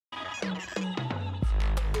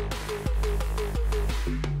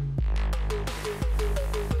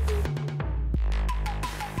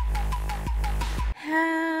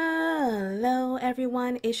Hello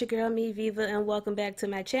everyone, it's your girl Viva, and welcome back to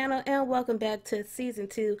my channel, and welcome back to season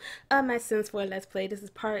 2 of my Sims 4 Let's Play. This is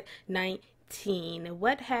part 19.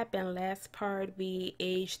 What happened last part? We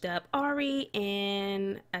aged up Ari,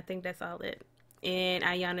 and I think that's all it. And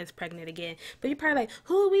Ayana's pregnant again. But you're probably like,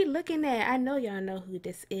 who are we looking at? I know y'all know who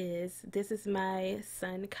this is. This is my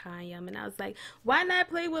son Kyam, and I was like, why not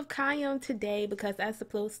play with Kyam today? Because I'm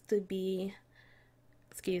supposed to be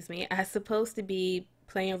I'm supposed to be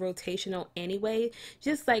playing rotational anyway,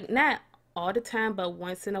 just like not all the time but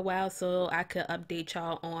once in a while, so I could update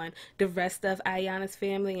y'all on the rest of Ayana's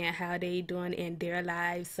family and how they doing in their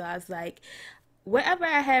lives. So I was like, whatever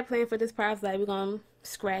I had planned for this part, I was like, we're gonna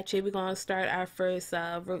scratch it, we're gonna start our first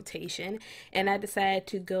rotation, and I decided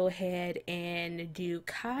to go ahead and do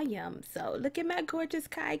Kyam. So look at my gorgeous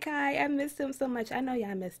Kai. I missed him so much. I know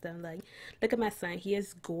y'all missed him. Like, look at my son, he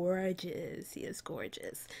is gorgeous. He is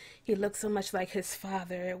gorgeous. He looks so much like his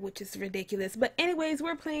father, which is ridiculous. But anyways,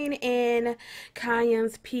 we're playing in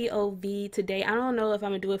Kyam's POV today. I don't know if I'm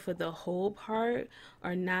gonna do it for the whole part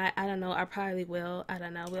or not. I don't know. I probably will. I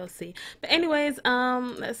don't know. We'll see. But anyways,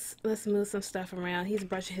 let's move some stuff around. He's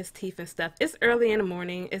brushing his teeth and stuff. It's early in the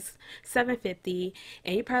morning. It's 7:50,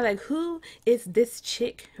 and you're probably like, who is this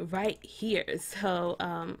chick right here? So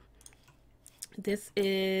this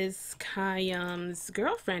is Kyam's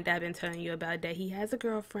girlfriend I've been telling you about, that he has a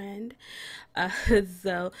girlfriend.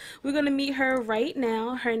 So we're gonna meet her right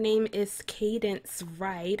now. Her name is Cadence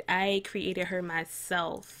Wright. I created her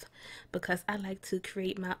myself because I like to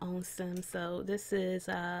create my own Sim. So this is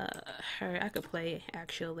her. I could play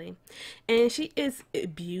actually, and she is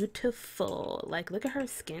beautiful. Like, look at her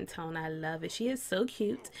skin tone. I love it. She is so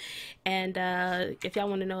cute. And if y'all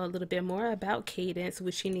want to know a little bit more about Cadence,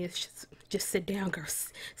 which she needs, just sit down, girl.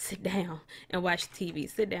 Sit down and watch TV.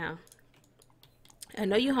 Sit down. I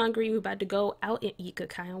know you're hungry. We're about to go out and eat,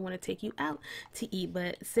 because I don't want to take you out to eat,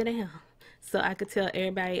 but sit down so I could tell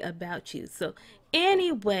everybody about you. So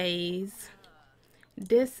anyways,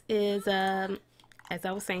 this is as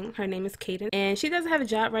I was saying, her name is Cadence, and she doesn't have a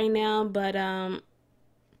job right now, but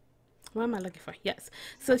what am I looking for? Yes.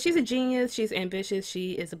 So she's a genius, she's ambitious,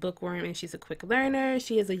 she is a bookworm, and she's a quick learner.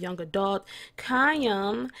 She is a young adult.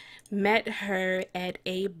 Kyam met her at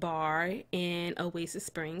a bar in Oasis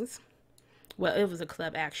Springs. Well, it was a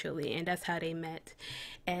club actually, and that's how they met.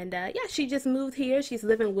 And yeah, she just moved here. She's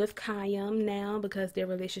living with Kyam now because their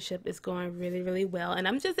relationship is going really, really well. And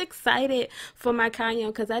I'm just excited for my Kyam,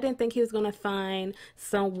 because I didn't think he was gonna find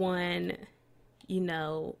someone, you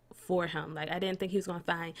know, for him. Like, I didn't think he was gonna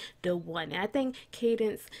find the one. And I think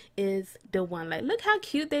Cadence is the one. Like, look how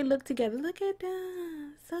cute they look together. Look at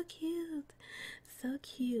them, so cute, so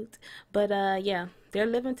cute. But yeah, they're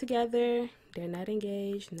living together. They're not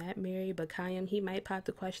engaged, not married, but Kyam, he might pop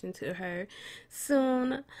the question to her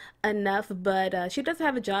soon enough. But she doesn't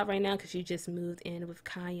have a job right now because she just moved in with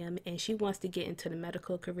Kyam, and she wants to get into the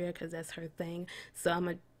medical career because that's her thing. So I'm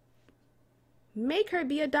going to make her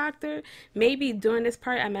be a doctor. Maybe during this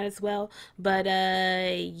part I might as well. But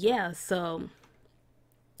yeah, so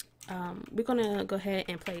we're gonna go ahead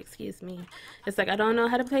and play. Excuse me, it's like I don't know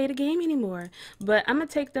how to play the game anymore, but I'm gonna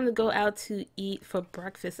take them to go out to eat for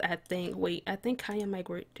breakfast. I think I think Kyam might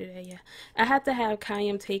work today. Yeah, I have to have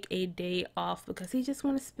Kyam take a day off because he just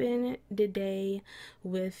want to spend the day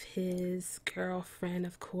with his girlfriend,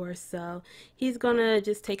 of course. So he's gonna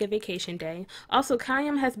just take a vacation day. Also,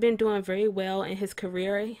 Kyam has been doing very well in his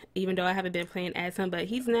career, even though I haven't been playing as him, but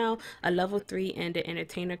he's now a level 3 in the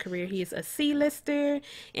entertainer career. He is a C-lister,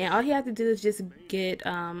 and all he has to do is just get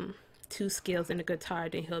 2 skills in the guitar,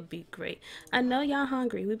 then he'll be great. I know y'all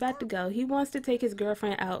hungry. We about to go. He wants to take his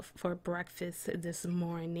girlfriend out for breakfast this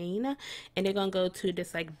morning, and they're gonna go to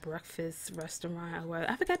this like breakfast restaurant, or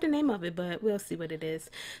I forgot the name of it, but we'll see what it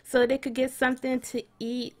is, so they could get something to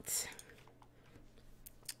eat.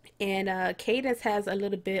 And Cadence has a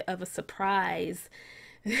little bit of a surprise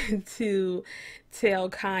to tell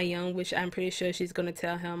Kyam, which I'm pretty sure she's gonna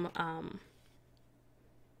tell him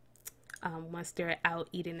once they're out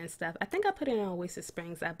eating and stuff. I think I put it on Oasis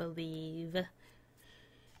Springs, I believe.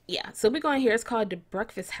 Yeah, so we're going here. It's called the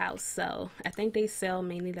Breakfast House. So I think they sell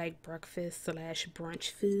mainly like breakfast /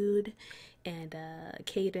 brunch food. And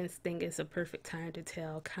Cadence think it's a perfect time to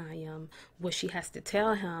tell Kyam what she has to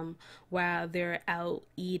tell him while they're out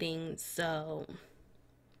eating. So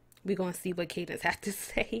we're gonna see what Cadence has to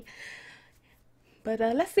say. But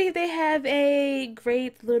let's see if they have a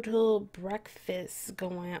great little breakfast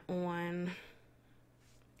going on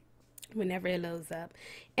whenever it loads up.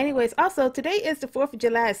 Anyways, also today is the 4th of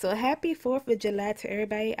July, so happy 4th of July to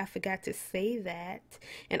everybody. I forgot to say that.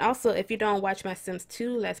 And also, if you don't watch my Sims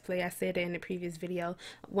 2 Let's Play, I said it in the previous video.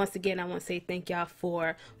 Once again, I want to say thank y'all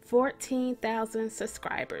for 14,000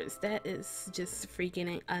 subscribers. That is just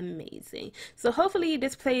freaking amazing. So hopefully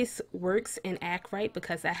this place works and act right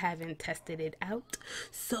because I haven't tested it out.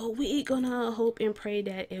 So we gonna hope and pray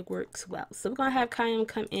that it works well. So we're gonna have Kyam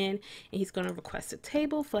come in and he's gonna request a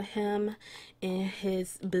table for him and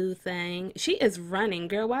his boo thing. She is running.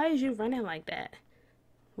 Girl, why is you running like that?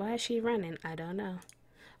 Why is she running? I don't know.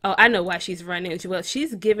 Oh, I know why she's running. Well,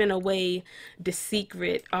 she's giving away the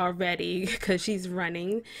secret already because she's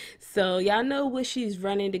running. So y'all know what she's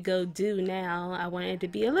running to go do now. I wanted it to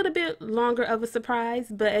be a little bit longer of a surprise,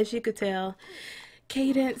 but as you could tell,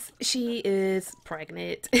 Cadence, she is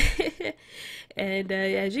pregnant. And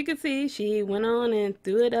as you can see, she went on and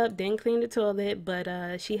threw it up, didn't clean the toilet,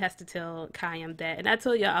 but she has to tell Kyam that. And I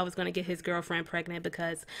told y'all I was going to get his girlfriend pregnant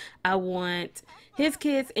because I want his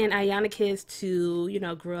kids and Ayana kids to, you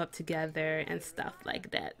know, grow up together and stuff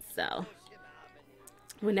like that. So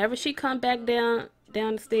whenever she come back down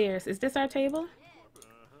the stairs, is this our table?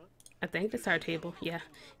 I think that's our table. Yeah.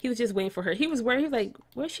 He was just waiting for her. He was worried. He was like,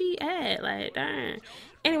 where's she at? Like, darn.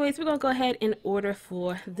 Anyways, we're going to go ahead and order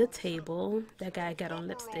for the table. That guy got on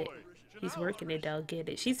lipstick. He's working it, though. Get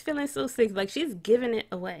it. She's feeling so sick. Like, she's giving it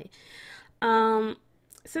away.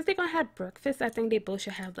 Since they're going to have breakfast, I think they both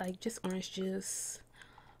should have, like, just orange juice.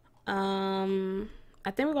 I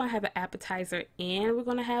think we're going to have an appetizer and we're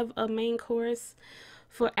going to have a main course.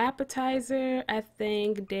 For appetizer, I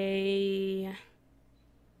think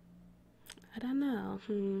I don't know.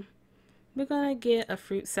 We're gonna get a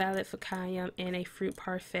fruit salad for Kyam and a fruit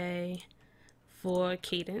parfait for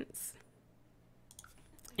Cadence.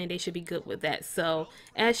 And they should be good with that. So,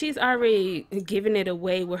 as she's already giving it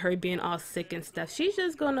away with her being all sick and stuff, she's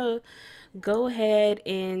just gonna go ahead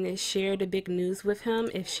and share the big news with him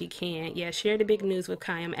if she can. Yeah, share the big news with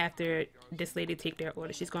Kyam after this lady take their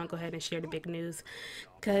order. She's gonna go ahead and share the big news.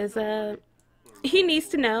 Because, he needs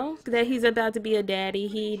to know that he's about to be a daddy.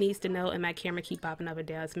 He needs to know, and my camera keep popping up and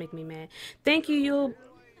down. It's making me mad. Thank you.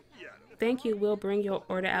 Thank you. We'll bring your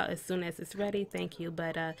order out as soon as it's ready. Thank you.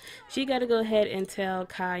 But she got to go ahead and tell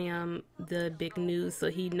Kyam the big news so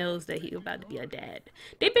he knows that he's about to be a dad.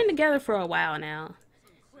 They've been together for a while now.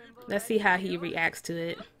 Let's see how he reacts to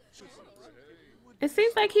it. It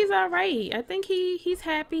seems like he's alright. I think he's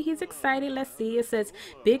happy. He's excited. Let's see. It says,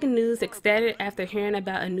 big news, ecstatic after hearing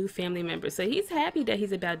about a new family member. So he's happy that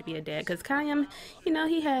he's about to be a dad. Because Kyam, you know,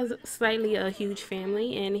 he has slightly a huge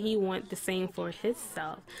family. And he wants the same for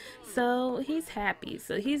himself. So he's happy.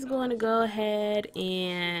 So he's going to go ahead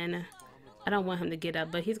and... I don't want him to get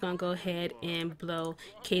up. But he's going to go ahead and blow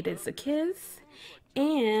Cadence a kiss.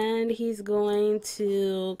 And he's going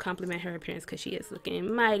to compliment her appearance because she is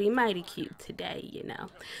looking mighty cute today, you know.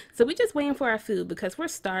 So we're just waiting for our food because we're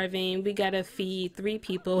starving. We gotta feed 3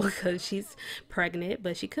 people because she's pregnant,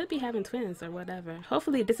 but she could be having twins or whatever.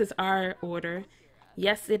 Hopefully this is our order.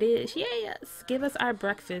 Yes, it is. Yes. Give us our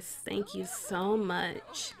breakfast. Thank you so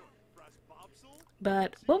much.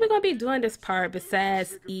 But what we're gonna be doing this part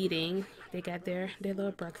besides eating, they got their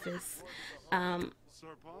little breakfast.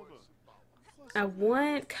 I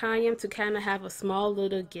want Kyam to kind of have a small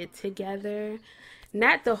little get together.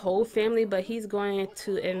 Not the whole family, but he's going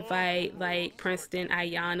to invite like Princeton,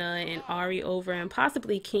 Ayana, and Ari over, and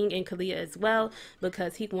possibly King and Kalia as well,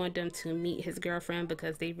 because he wanted them to meet his girlfriend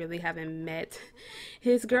because they really haven't met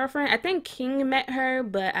his girlfriend. I think King met her,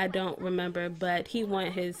 but I don't remember. But he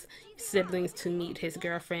wanted his siblings to meet his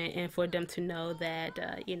girlfriend and for them to know that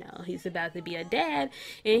you know, he's about to be a dad,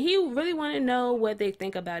 and he really want to know what they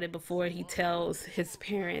think about it before he tells his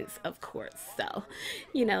parents, of course. So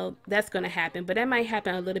you know, that's gonna happen, but that might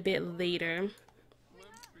happen a little bit later.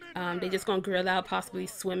 They just gonna grill out, possibly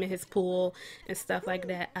swim in his pool and stuff like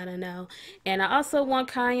that. I don't know. And I also want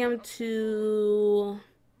Kyam to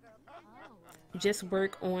just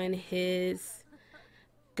work on his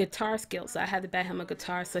guitar skills. So I had to buy him a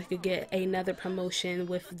guitar so he could get another promotion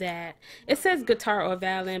with that. It says guitar or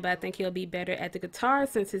violin, but I think he'll be better at the guitar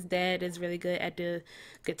since his dad is really good at the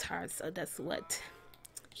guitar. So that's what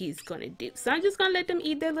he's gonna do. So I'm just gonna let them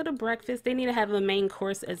eat their little breakfast. They need to have a main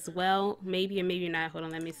course as well. Maybe or maybe not. Hold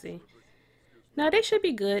on, let me see. No, they should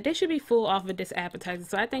be good. They should be full off of this appetizer.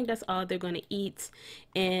 So I think that's all they're going to eat.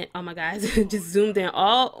 And, oh my God, just zoomed in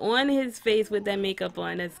all on his face with that makeup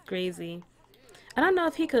on. That's crazy. I don't know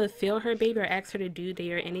if he could feel her baby or ask her to do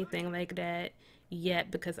day or anything like that yet,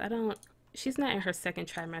 because she's not in her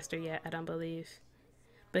 2nd trimester yet, I don't believe.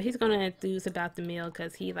 But he's going to enthuse about the meal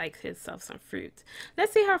because he likes himself some fruit.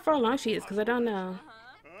 Let's see how far along she is, because I don't know.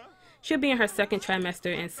 she'll be in her second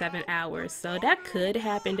trimester in 7 hours. So that could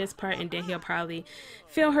happen this part, and then he'll probably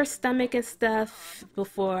feel her stomach and stuff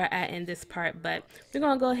before I end this part. But we're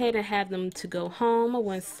gonna go ahead and have them to go home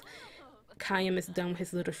once Kyam is done with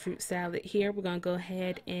his little fruit salad here. We're gonna go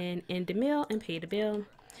ahead and end the meal and pay the bill.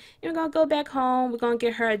 And we're gonna go back home. We're gonna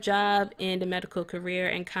get her a job in the medical career,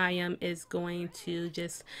 and Kyam is going to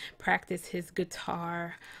just practice his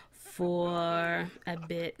guitar for a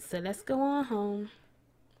bit. So let's go on home.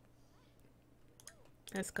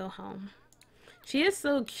 Let's go home. She is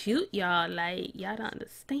so cute, y'all. Like, y'all don't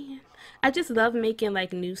understand. I just love making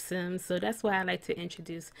like new Sims, so that's why I like to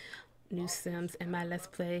introduce new Sims in my Let's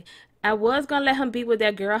Play. I was gonna let him be with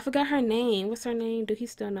that girl. I forgot her name. What's her name? Do he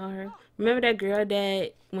still know her? Remember that girl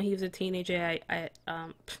that when he was a teenager at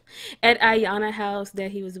Ayana house that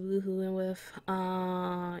he was woohooing with?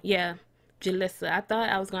 Yeah, Jalissa. I thought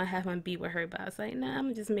I was gonna have him be with her, but I was like, nah, I'm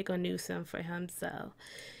gonna just make a new Sim for him. So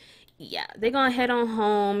yeah, they're gonna head on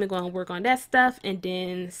home. We're gonna work on that stuff, and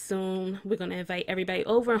then soon we're gonna invite everybody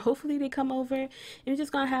over, and hopefully they come over, and we're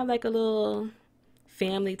just gonna have like a little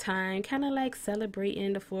family time, kind of like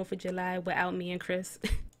celebrating the 4th of July without me and Chris.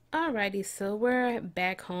 Alrighty, so we're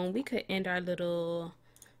back home. We could end our little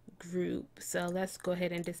group, so let's go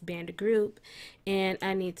ahead and disband the group. And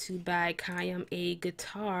I need to buy Kyam a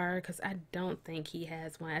guitar because I don't think he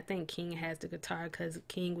has one. I think King has the guitar because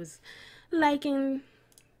King was liking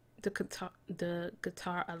the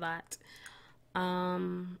guitar a lot.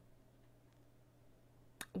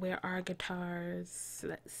 Where are guitars?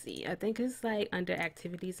 Let's see. I think it's like under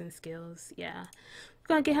activities and skills. Yeah. We're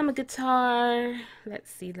gonna get him a guitar. Let's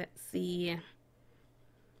see.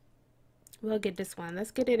 We'll get this one.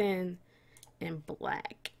 Let's get it in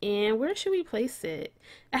black. And where should we place it?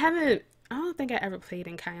 I don't think I ever played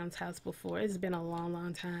in Kyam's house before. It's been a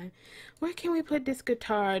long time. Where can we put this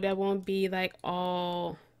guitar that won't be like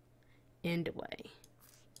all in the way?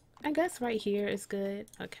 I guess right here is good.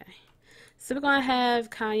 Okay. So we're gonna have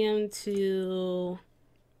Kyam to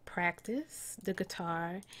practice the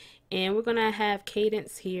guitar, and we're gonna have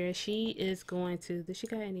Cadence here. She is going to, does she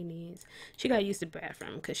got any needs? She got to use the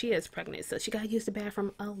bathroom because she is pregnant, so she got to use the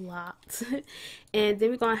bathroom a lot. And then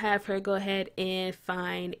we're gonna have her go ahead and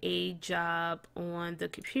find a job on the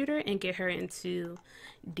computer and get her into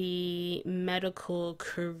the medical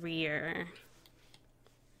career.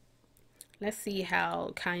 Let's see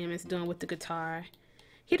how Kyam is doing with the guitar.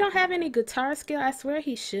 He don't have any guitar skill. I swear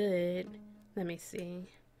he should. Let me see.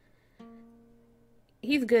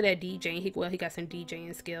 He's good at DJing. He got some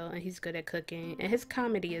DJing skill, and he's good at cooking. And his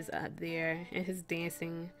comedy is up there. And his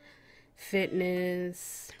dancing,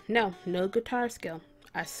 fitness. No guitar skill.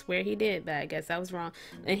 I swear he did, but I guess I was wrong.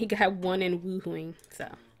 And he got 1 in woohooing. So,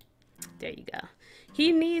 there you go.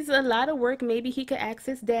 He needs a lot of work. Maybe he could ask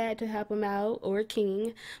his dad to help him out, or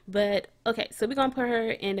King. But okay, so we're gonna put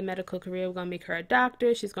her in the medical career. We're gonna make her a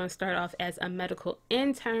doctor. She's gonna start off as a medical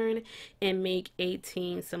intern and make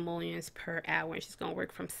 18 simoleons per hour. And she's gonna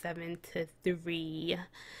work from 7 to 3.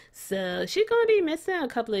 So she's gonna be missing a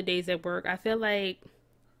couple of days at work. I feel like,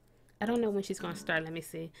 I don't know when she's going to start. Let me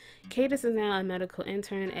see. Cadence is now a medical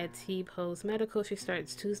intern at T-Post Medical. She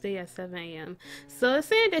starts Tuesday at 7 a.m. So it's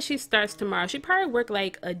saying that she starts tomorrow. She probably work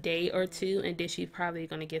like a day or two, and then she's probably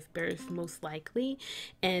going to give birth most likely.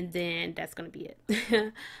 And then that's going to be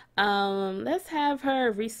it. Let's have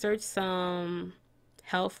her research some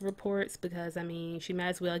health reports because, I mean, she might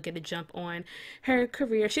as well get a jump on her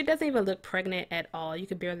career. She doesn't even look pregnant at all. You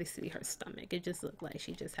could barely see her stomach. It just looked like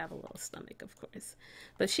she just have a little stomach, of course.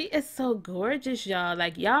 But she is so gorgeous, y'all.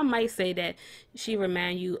 Like, y'all might say that she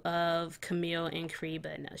remind you of Camille and Cree,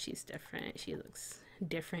 but no, she's different. She looks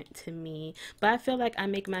different to me, but I feel like I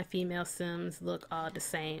make my female Sims look all the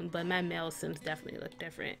same, but my male Sims definitely look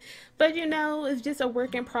different. But you know, it's just a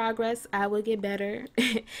work in progress. I will get better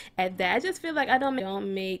at that. I just feel like I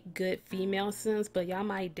don't make good female Sims, but y'all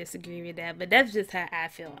might disagree with that, but that's just how I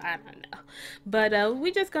feel. I don't know. But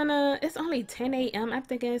we just gonna, it's only 10 a.m. I'm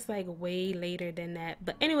thinking it's like way later than that.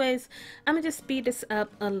 But anyways, I'm gonna just speed this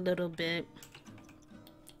up a little bit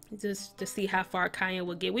just to see how far Kyam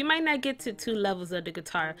will get. We might not get to 2 levels of the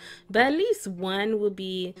guitar, but at least 1 will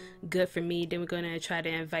be good for me. Then we're gonna try to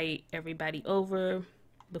invite everybody over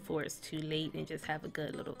before it's too late and just have a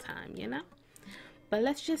good little time, you know? But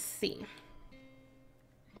let's just see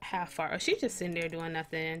how far. Oh, she's just sitting there doing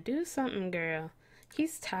nothing. Do something, girl.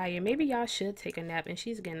 He's tired. Maybe y'all should take a nap, and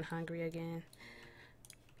she's getting hungry again.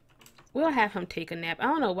 We'll have him take a nap. I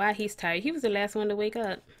don't know why he's tired. He was the last one to wake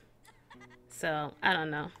up. So, I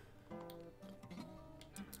don't know.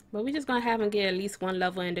 But we're just gonna have him get at least 1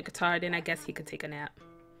 level in the guitar, then I guess he could take a nap.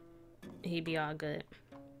 He'd be all good.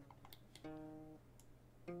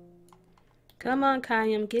 Come on,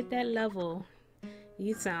 Kyam, get that level.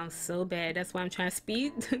 You sound so bad. That's why I'm trying to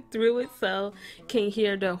speed through it so can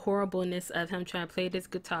hear the horribleness of him trying to play this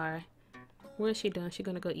guitar. What is she doing? She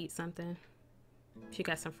gonna go eat something. She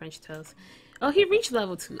got some French toast. Oh, he reached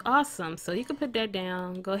level 2. Awesome. So you can put that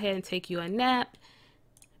down. Go ahead and take you a nap.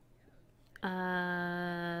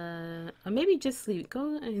 Or maybe just sleep.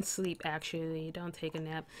 Go and sleep, actually. Don't take a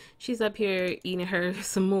nap. She's up here eating her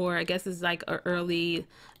some more. I guess it's like an early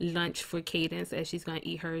lunch for Cadence, as she's gonna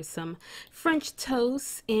eat her some French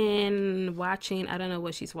toast and watching. I don't know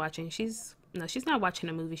what she's watching. No, she's not watching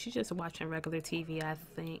a movie. She's just watching regular TV, I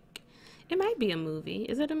think. It might be a movie.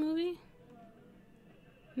 Is it a movie?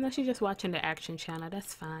 No, she's just watching the Action channel.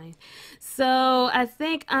 That's fine. So I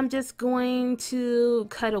think I'm just going to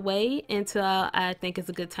cut away until I think it's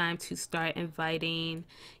a good time to start inviting,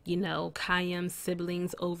 you know, Kyam's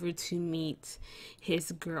siblings over to meet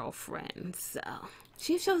his girlfriend. So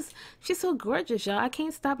she's so gorgeous, y'all. I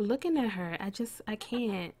can't stop looking at her. I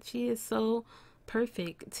can't. She is so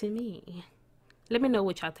perfect to me. Let me know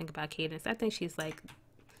what y'all think about Cadence. I think she's like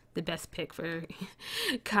the best pick for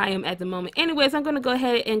Kyam at the moment. Anyways, I'm going to go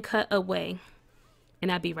ahead and cut away.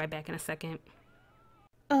 And I'll be right back in a second.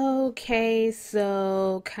 Okay,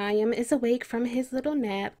 so Kyam is awake from his little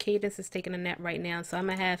nap. Cadence is taking a nap right now. So I'm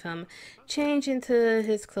going to have him change into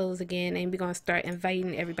his clothes again. And we're going to start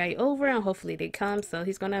inviting everybody over. And hopefully they come. So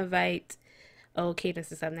he's going to invite... Oh,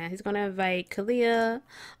 Cadence is up now. He's going to invite Kalia,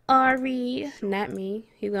 Ari, not me.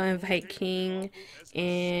 He's going to invite King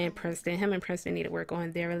and Princeton. Him and Princeton need to work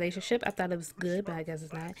on their relationship. I thought it was good, but I guess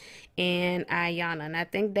it's not. And Ayana. And I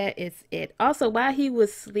think that is it. Also, while he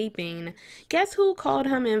was sleeping, guess who called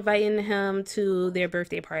him, inviting him to their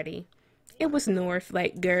birthday party? It was North.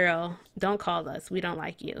 Like, girl, don't call us. We don't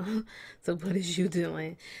like you. So what is you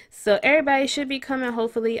doing? So everybody should be coming.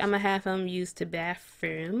 Hopefully, I'm going to have him use the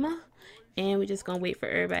bathroom. And we're just gonna wait for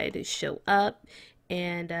everybody to show up.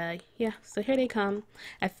 And yeah, so here they come.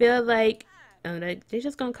 I feel like they're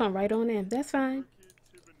just gonna come right on in. That's fine.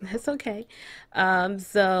 That's okay.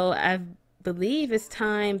 So I believe it's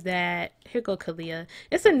time that... Here go Kalia.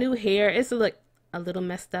 It's a new hair. It's a little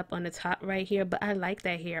messed up on the top right here, but I like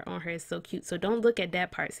that hair on her. It's so cute. So don't look at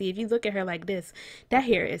that part. See, if you look at her like this, that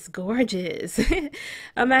hair is gorgeous.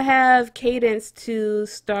 I'm gonna have Cadence to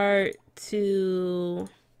start to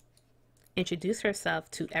introduce herself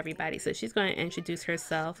to everybody. So she's going to introduce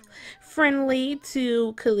herself friendly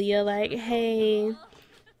to Kalia, like, hey,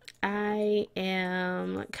 I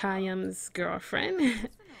am Kyam's girlfriend.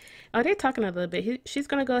 Oh, they're talking a little bit. She's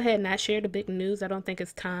going to go ahead and not share the big news. I don't think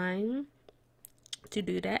it's time to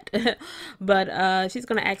do that. But she's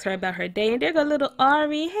going to ask her about her day. And there go little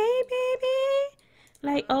Ari. Hey, baby.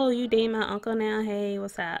 Like, oh, you dating my uncle now? Hey,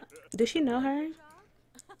 what's up? Does she know her?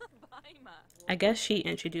 I guess she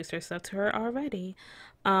introduced herself to her already.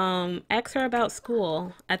 Ask her about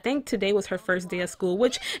school. I think today was her first day of school,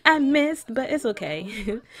 which I missed, but it's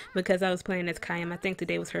okay. Because I was playing as Kyam. I think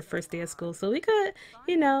today was her first day of school. So we could,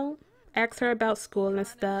 you know, ask her about school and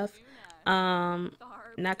stuff.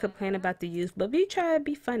 Not complain about the youth, but we try to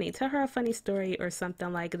be funny. Tell her a funny story or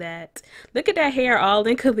something like that. Look at that hair all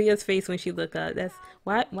in Kalia's face when she looked up. That's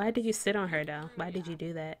why did you sit on her though? Why did you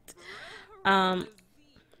do that?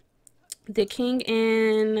 The King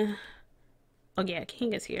and... Oh yeah,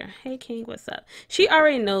 King is here. Hey King, what's up? She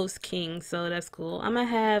already knows King, so that's cool. I'm gonna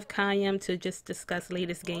have Kyam to just discuss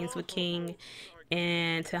latest games with King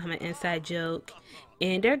and tell him an inside joke.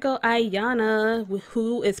 And there go Ayana,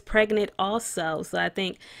 who is pregnant also. So I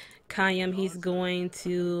think Kyam, he's going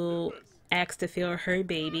to ask to feel her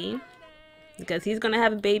baby. Because he's going to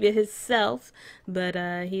have a baby himself. But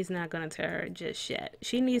he's not going to tell her just yet.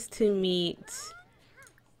 She needs to meet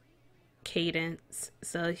Cadence,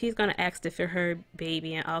 so he's gonna ask to feel her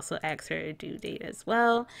baby and also ask her a due date as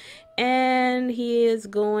well. And he is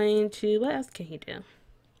going to... What else can he do?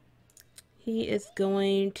 He is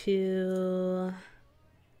going to...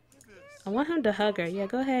 I want him to hug her. Yeah,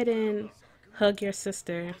 go ahead and hug your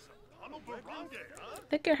sister.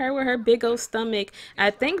 Look at her with her big old stomach.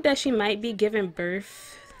 I think that she might be giving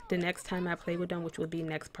birth the next time I play with them, which will be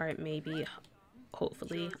next part maybe.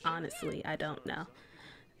 Hopefully. Honestly, I don't know.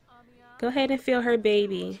 Go ahead and feel her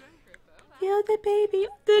baby. Feel the baby.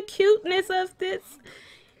 The cuteness of this.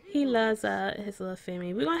 He loves his little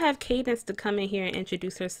family. We're going to have Cadence to come in here and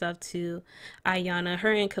introduce herself to Ayana.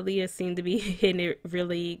 Her and Kalia seem to be hitting it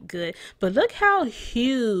really good. But look how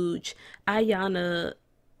huge Ayana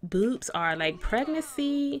boobs are. Like,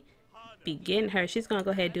 pregnancy be getting her. She's going to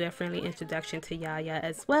go ahead and do a friendly introduction to Yaya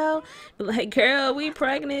as well. But like, girl, we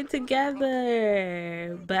pregnant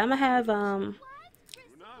together. But I'm going to have...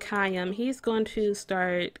 Kyam, he's going to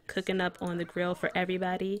start cooking up on the grill for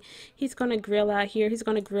everybody. He's going to grill out here. He's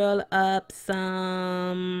going to grill up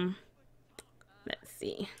some, let's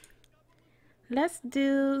see. Let's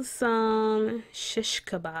do some shish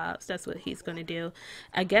kebabs. That's what he's going to do.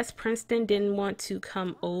 I guess Princeton didn't want to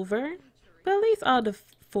come over, but at least all the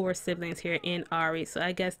 4 siblings here and Ari, so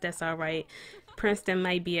I guess that's all right. Princeton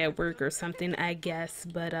might be at work or something, I guess,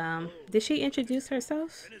 but did she introduce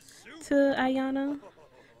herself to Ayana?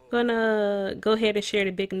 Gonna go ahead and share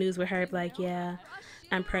the big news with her, like, yeah,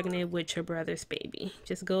 I'm pregnant with your brother's baby.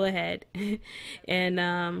 Just go ahead. And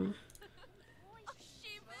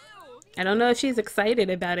I don't know if she's excited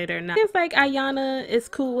about it or not. It's like Ayana is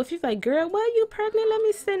cool. If she's like, girl, why are you pregnant? Let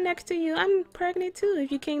me sit next to you. I'm pregnant too.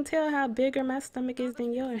 If you can't tell how bigger my stomach is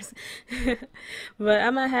than yours. But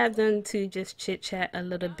I'm gonna have them to just chit chat a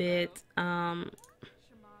little bit.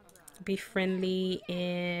 Be friendly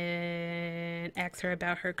and ask her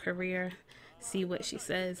about her career. See what she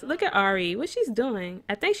says. Look at Ari. What she's doing.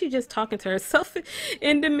 I think she's just talking to herself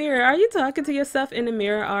in the mirror. Are you talking to yourself in the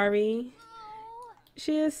mirror, Ari?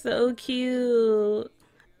 She is so cute.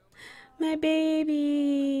 My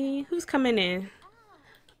baby. Who's coming in?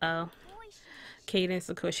 Oh. Cadence,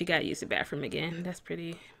 of course, she got to use the bathroom again. That's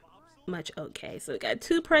pretty much okay. So we got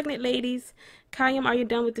 2 pregnant ladies. Kyam, are you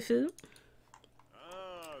done with the food?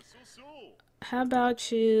 How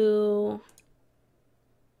about you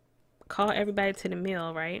call everybody to the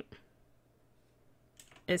meal, right?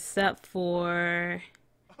 Except for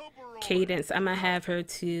Cadence. I'm gonna have her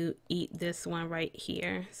to eat this one right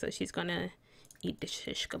here. So she's gonna eat the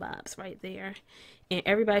shish kebabs right there. And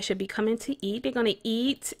everybody should be coming to eat. They're gonna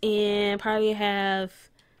eat and probably have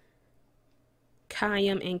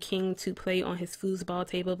Kyam and King to play on his foosball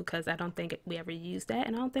table, because I don't think we ever used that.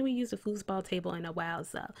 And I don't think we used a foosball table in a while.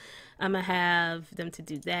 So I'm gonna have them to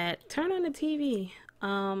do that. Turn on the TV.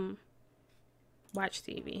 Watch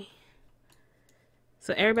TV.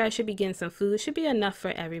 So everybody should be getting some food. Should be enough for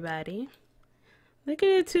everybody. Look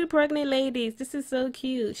at the 2 pregnant ladies. This is so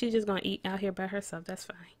cute. She's just going to eat out here by herself. That's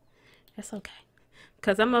fine. That's okay.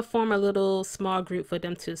 Because I'm going to form a little small group for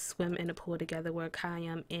them to swim in the pool together, where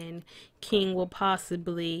Kyam and King will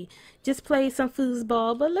possibly just play some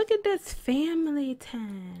foosball. But look at this family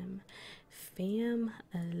time.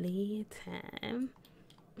 Family time.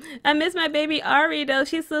 I miss my baby Ari though.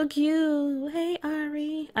 She's so cute. Hey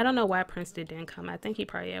Ari. I don't know why Princeton didn't come. I think he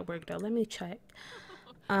probably at work though. Let me check.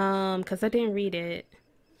 Cause I didn't read it.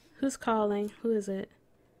 Who's calling? Who is it?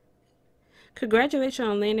 Congratulations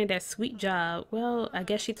on landing that sweet job. Well, I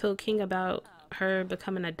guess she told King about her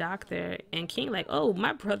becoming a doctor, and King like, oh,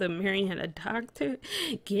 my brother marrying a doctor.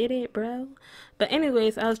 Get it, bro? But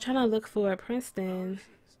anyways, I was trying to look for Princeton.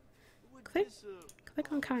 Click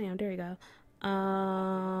on Kyam. There you go.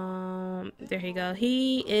 There you go.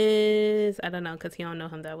 He is, I don't know, because he don't know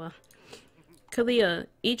him that well. Kalia,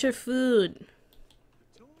 eat your food.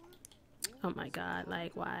 Oh my god,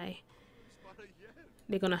 like, why?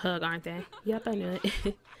 They're gonna hug, aren't they? Yep, I knew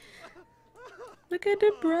it. Look at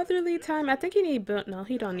the brotherly time. I think he need build, no,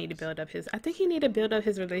 he don't need to build up his, I think he need to build up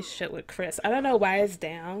his relationship with Chris. I don't know why it's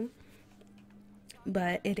down,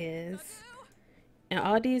 but it is. And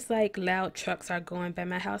all these like loud trucks are going by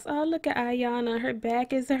my house. Oh, look at Ayana. Her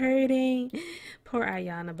back is hurting. Poor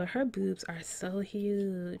Ayana, but her boobs are so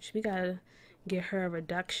huge. We gotta get her a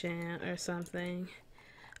reduction or something.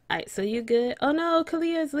 Alright, so you good? Oh no,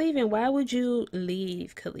 Kalia is leaving. Why would you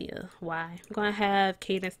leave, Kalia? Why? I'm gonna have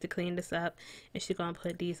Cadence to clean this up, and she's gonna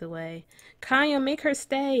put these away. Kaya, make her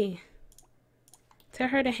stay. Tell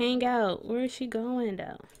her to hang out. Where is she going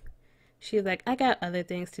though? She's like, I got other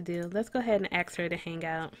things to do. Let's go ahead and ask her to hang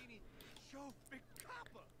out.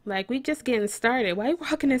 Like, we just getting started. Why are you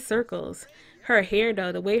walking in circles? Her hair,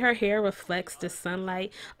 though, the way her hair reflects the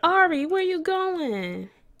sunlight. Ari, where you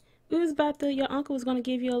going? We was about to, your uncle was going to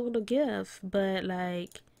give you a little gift. But,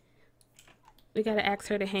 like, we got to ask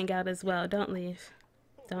her to hang out as well. Don't leave.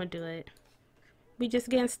 Don't do it. We just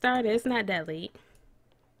getting started. It's not that late.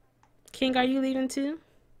 King, are you leaving too?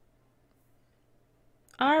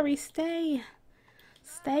 Ari, stay.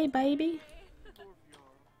 Stay, baby.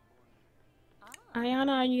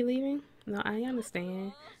 Ayana, are you leaving? No, Ayana's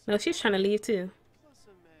staying. No, she's trying to leave too.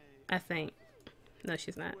 I think. No,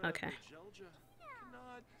 she's not. Okay.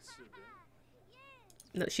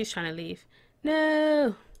 No, she's trying to leave.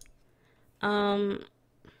 No. Are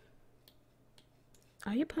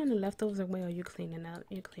you putting the leftovers away, or are you cleaning up?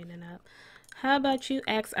 You're cleaning up. How about you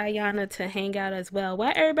ask Ayana to hang out as well?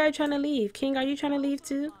 Why everybody trying to leave? King, are you trying to leave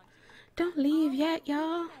too? Don't leave yet,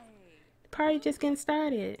 y'all. The party just getting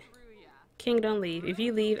started. King, don't leave. If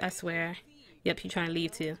you leave, I swear. Yep, you trying to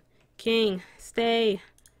leave too. King, stay.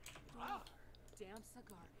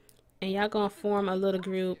 And y'all gonna form a little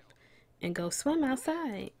group and go swim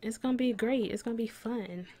outside. It's gonna be great. It's gonna be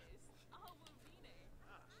fun.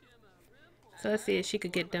 So let's see if she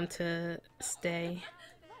could get them to stay.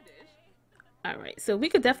 Alright, so we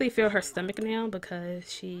could definitely feel her stomach now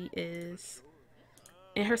because she is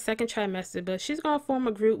in her second trimester, but she's gonna form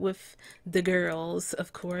a group with the girls,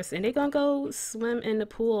 of course, and they're gonna go swim in the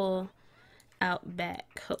pool out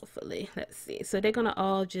back, hopefully. Let's see. So they're gonna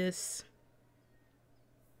all just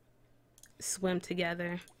swim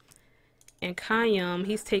together. And Kyam,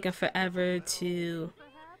 he's taking forever to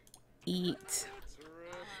eat.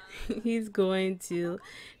 He's going to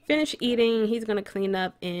finish eating. He's going to clean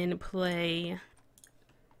up and play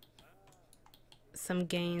some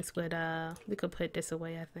games with, we could put this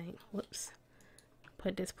away, I think. Whoops.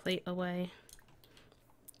 Put this plate away.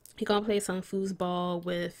 He's going to play some foosball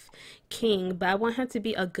with King, but I want him to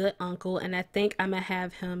be a good uncle, and I think I'm going to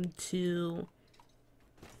have him to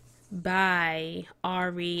buy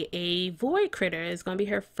Ari a void critter. It's gonna be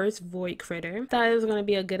her first void critter. Thought it was gonna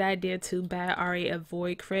be a good idea to buy Ari a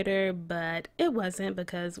void critter, but it wasn't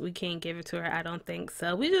because we can't give it to her, I don't think.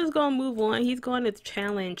 So we're just gonna move on. He's going to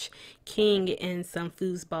challenge King in some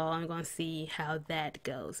foosball. I'm gonna see how that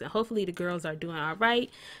goes, and hopefully the girls are doing all right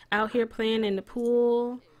out here playing in the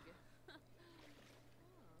pool.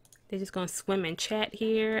 They're just gonna swim and chat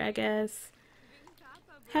here, I guess.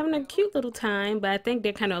 Having a cute little time, but I think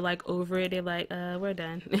they're kind of like over it. They're like, we're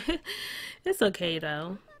done. It's okay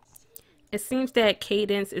though. It seems that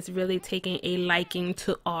Cadence is really taking a liking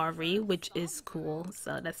to Ari, which is cool,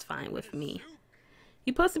 so that's fine with me.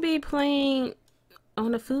 You're supposed to be playing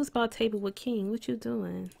on the foosball table with King. What you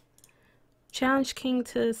doing? Challenge King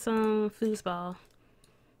to some foosball.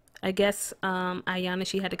 I guess Ayana,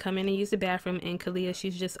 she had to come in and use the bathroom, and Kalia,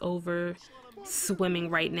 she's just over swimming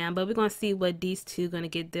right now, but we're gonna see what these two gonna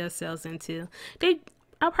get themselves into.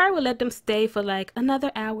 I probably would let them stay for like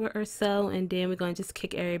another hour or so, and then we're gonna just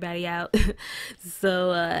kick everybody out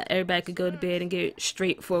so everybody could go to bed and get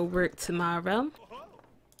straight for work tomorrow.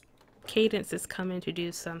 Cadence is coming to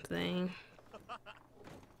do something.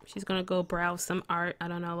 She's gonna go browse some art. I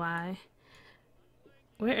don't know why.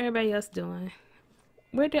 What everybody else doing?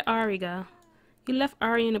 Where did Ari go? You left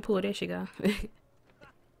Ari in the pool. There she go.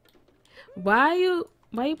 Why you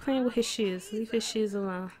playing with his shoes? Leave his shoes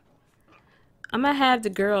alone. I'm gonna have the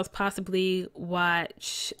girls possibly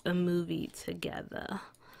watch a movie together.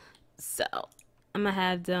 So I'm gonna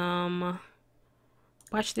have them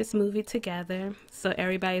watch this movie together. So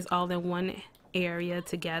everybody's all in one area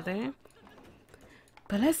together.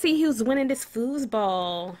 But let's see who's winning this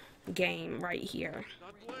foosball game right here.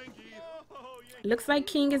 Looks like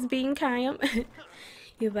King is beating Kyam.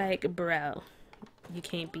 You're like, bro, you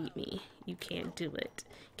can't beat me. You can't do it.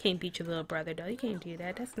 Can't beat your little brother though. You can't do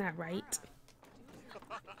that. That's not right.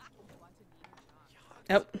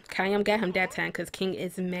 Oh, Kyam got him that time because King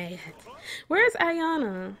is mad. Where's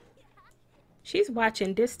Ayana? She's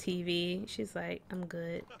watching this TV. She's like, I'm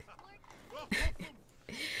good.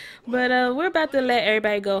 But we're about to let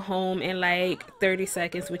everybody go home in like 30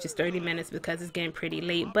 seconds, which is 30 minutes because it's getting pretty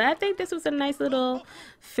late. But I think this was a nice little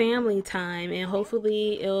family time, and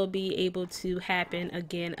hopefully it'll be able to happen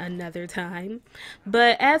again another time.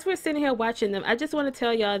 But as we're sitting here watching them, I just want to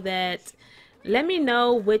tell y'all that let me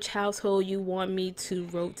know which household you want me to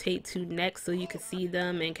rotate to next so you can see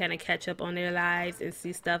them and kind of catch up on their lives and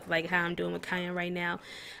see stuff like how I'm doing with Kyam right now.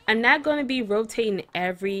 I'm not going to be rotating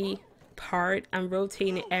every part. I'm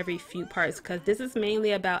rotating every few parts because this is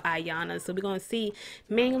mainly about Ayana, so we're going to see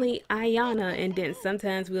mainly Ayana, and then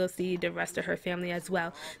sometimes we'll see the rest of her family as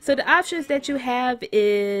well. So the options that you have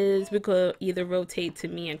is we could either rotate to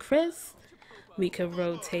me and Chris, we could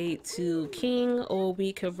rotate to King, or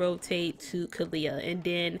we could rotate to Kalia, and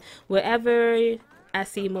then whatever I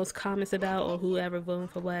see most comments about or whoever voting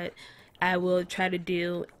for what, I will try to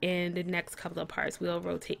do in the next couple of parts. We'll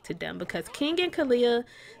rotate to them because King and Kalia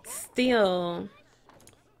still...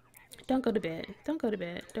 Don't go to bed. Don't go to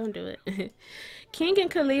bed. Don't do it. King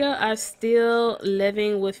and Kalia are still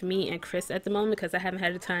living with me and Chris at the moment because I haven't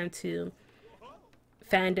had the time to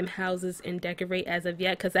find them houses and decorate as of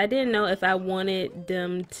yet, because I didn't know if I wanted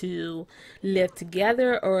them to live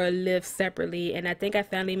together or live separately, and I think I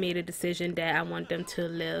finally made a decision that I want them to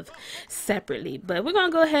live separately. But we're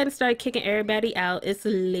gonna go ahead and start kicking everybody out. It's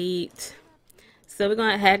late, so we're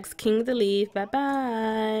gonna ask King to leave, bye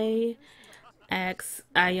bye, ask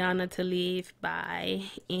Ayana to leave, bye,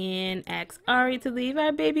 and ask Ari to leave,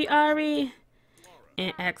 our baby Ari,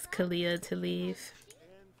 and ask Kalia to leave.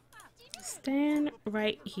 Stand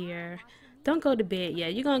right here. Don't go to bed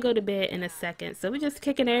yet. You're gonna go to bed in a second. So we're just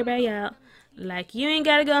kicking everybody out. Like, you ain't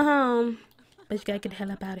gotta go home, but you gotta get the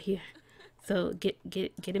hell up out of here. So get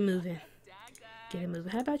it moving. Get it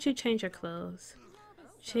moving. How about you change your clothes?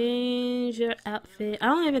 Change your outfit. I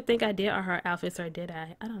don't even think I did her outfits, or did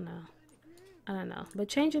I? I don't know. I don't know. But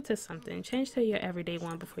change it to something. Change to your everyday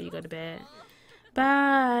one before you go to bed.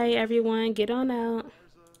 Bye, everyone. Get on out.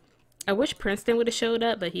 I wish Princeton would have showed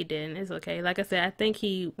up, but he didn't. It's okay. Like I said, I think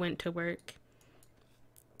he went to work.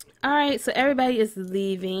 Alright, so everybody is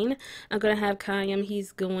leaving. I'm going to have Kyam.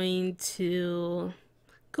 He's going to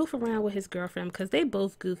goof around with his girlfriend because they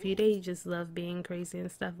both goofy. They just love being crazy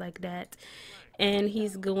and stuff like that. And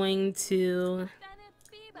he's going to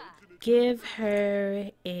give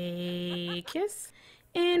her a kiss.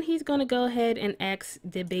 And he's going to go ahead and ask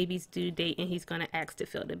the baby's due date. And he's going to ask to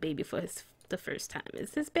feel the baby for the first time.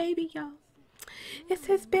 It's his baby, y'all. It's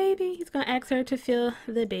his baby. He's going to ask her to feel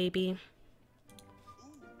the baby.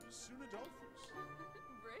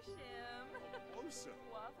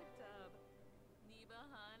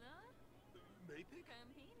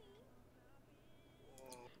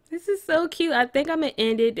 This is so cute. I think I'm going to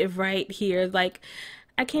end it right here. Like,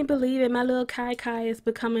 I can't believe it. My little Kai Kai is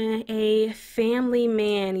becoming a family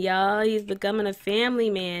man, y'all. He's becoming a family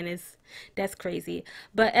man. That's crazy.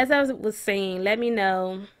 But as I was saying, let me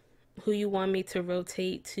know who you want me to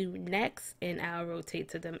rotate to next, and I'll rotate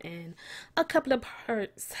to them in a couple of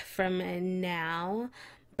parts from now.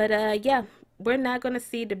 But yeah, we're not going to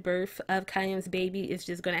see the birth of Kyam's baby. It's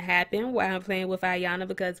just going to happen while I'm playing with Ayana,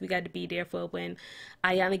 because we got to be there for when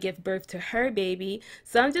Ayana gives birth to her baby.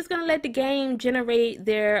 So I'm just going to let the game generate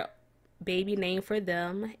their baby name for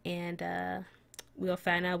them, and we'll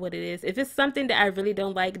find out what it is. If it's something that I really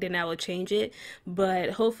don't like, then I will change it.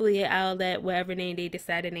 But hopefully I'll let whatever name they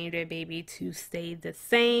decide to name their baby to stay the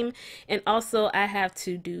same. And also I have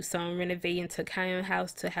to do some renovating to Kyam's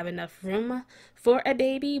house to have enough room for a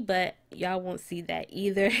baby. But y'all won't see that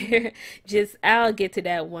either. Just I'll get to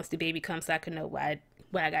that once the baby comes so I can know what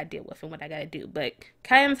I gotta deal with and what I gotta do. But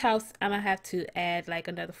Kyam's house, I'm gonna have to add like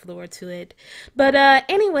another floor to it. But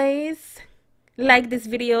anyways, like this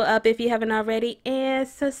video up if you haven't already, and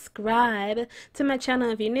subscribe to my channel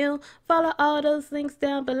if you're new. Follow all those links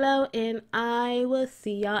down below, and I will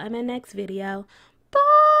see y'all in my next video.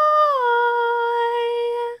 Bye!